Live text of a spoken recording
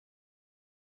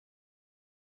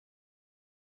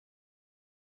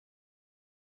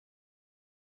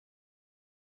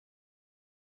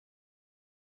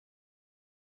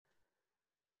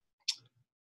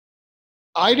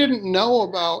I didn't know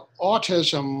about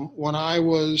autism when I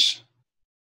was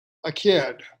a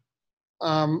kid.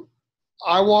 Um,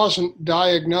 I wasn't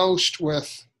diagnosed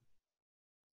with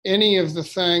any of the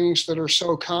things that are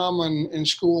so common in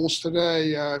schools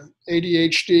today,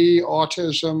 ADHD,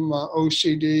 autism,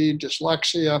 OCD,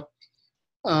 dyslexia,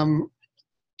 um,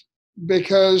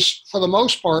 because for the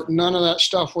most part, none of that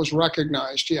stuff was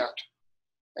recognized yet.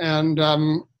 And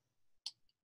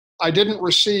I didn't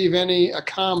receive any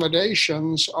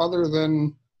accommodations other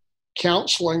than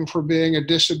counseling for being a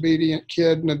disobedient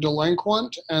kid and a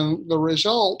delinquent. And the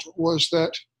result was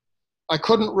that I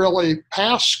couldn't really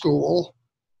pass school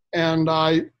and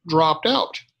I dropped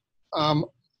out. Um,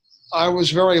 I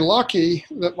was very lucky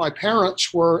that my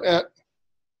parents were at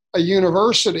a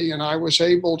university and I was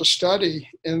able to study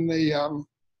in the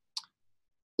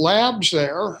labs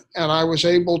there, and I was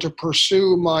able to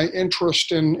pursue my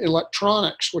interest in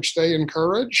electronics, which they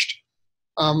encouraged.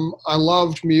 I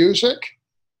loved music,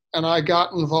 and I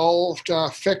got involved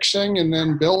fixing and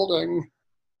then building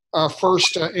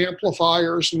first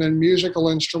amplifiers and then musical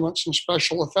instruments and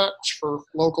special effects for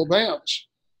local bands.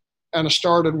 And I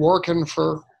started working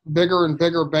for bigger and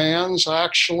bigger bands. I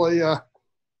actually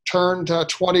turned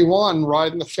 21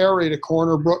 riding the ferry to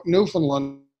Corner Brook,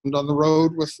 Newfoundland on the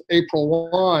road with April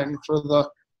Wine for the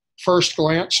First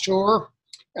Glance tour.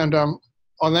 And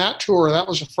on that tour, that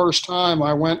was the first time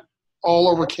I went all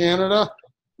over Canada.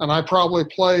 And I probably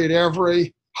played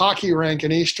every hockey rink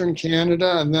in Eastern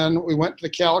Canada. And then we went to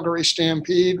the Calgary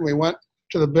Stampede. We went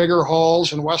to the bigger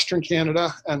halls in Western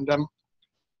Canada. And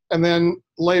then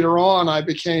later on, I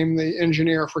became the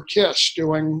engineer for KISS,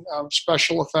 doing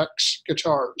special effects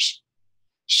guitars.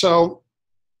 So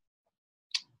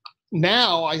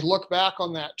now I look back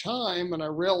on that time and I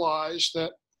realize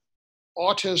that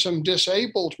autism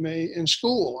disabled me in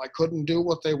school. I couldn't do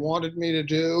what they wanted me to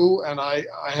do, and I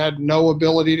had no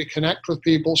ability to connect with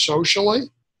people socially.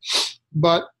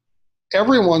 But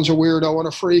everyone's a weirdo and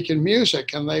a freak in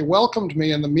music, and they welcomed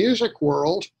me in the music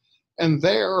world. And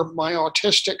there, my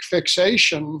autistic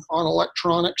fixation on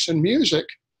electronics and music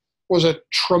was a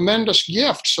tremendous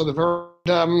gift. So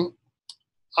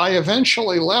I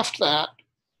eventually left that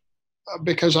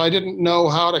because I didn't know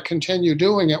how to continue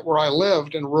doing it where I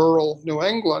lived in rural New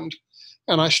England.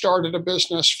 And I started a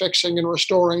business fixing and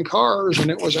restoring cars. And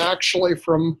it was actually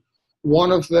from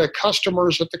one of the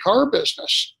customers at the car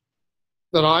business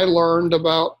that I learned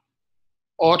about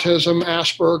autism,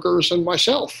 Asperger's, and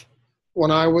myself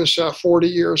when I was 40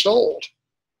 years old.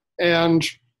 And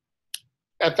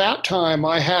at that time,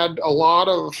 I had a lot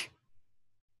of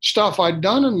stuff I'd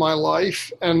done in my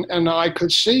life, and I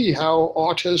could see how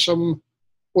autism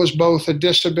was both a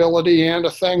disability and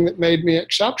a thing that made me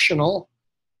exceptional.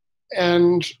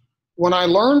 And when I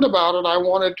learned about it, I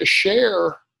wanted to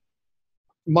share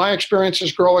my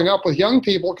experiences growing up with young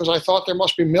people, because I thought there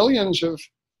must be millions of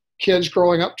kids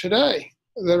growing up today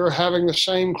that are having the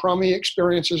same crummy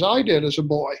experiences I did as a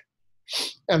boy.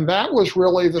 And that was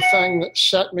really the thing that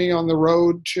set me on the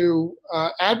road to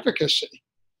advocacy.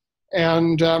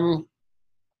 And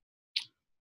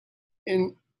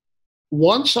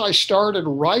once I started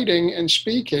writing and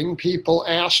speaking, people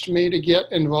asked me to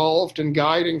get involved in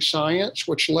guiding science,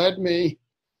 which led me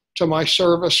to my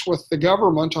service with the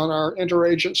government on our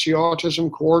Interagency Autism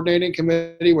Coordinating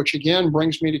Committee, which again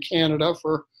brings me to Canada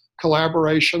for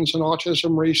collaborations in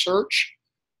autism research.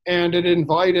 And it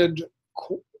invited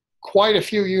quite a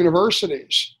few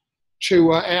universities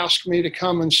to ask me to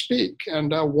come and speak.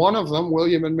 And one of them,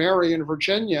 William and Mary in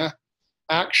Virginia,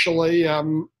 actually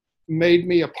made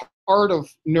me a part of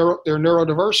their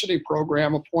neurodiversity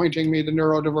program, appointing me the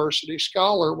neurodiversity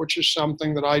scholar, which is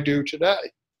something that I do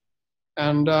today.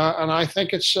 And I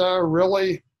think it's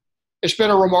been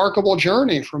a remarkable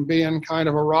journey from being kind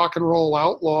of a rock and roll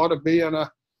outlaw to being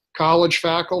a college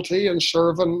faculty and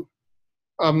serving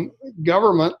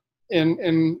government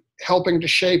in helping to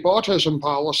shape autism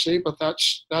policy, but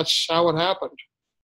that's how it happened.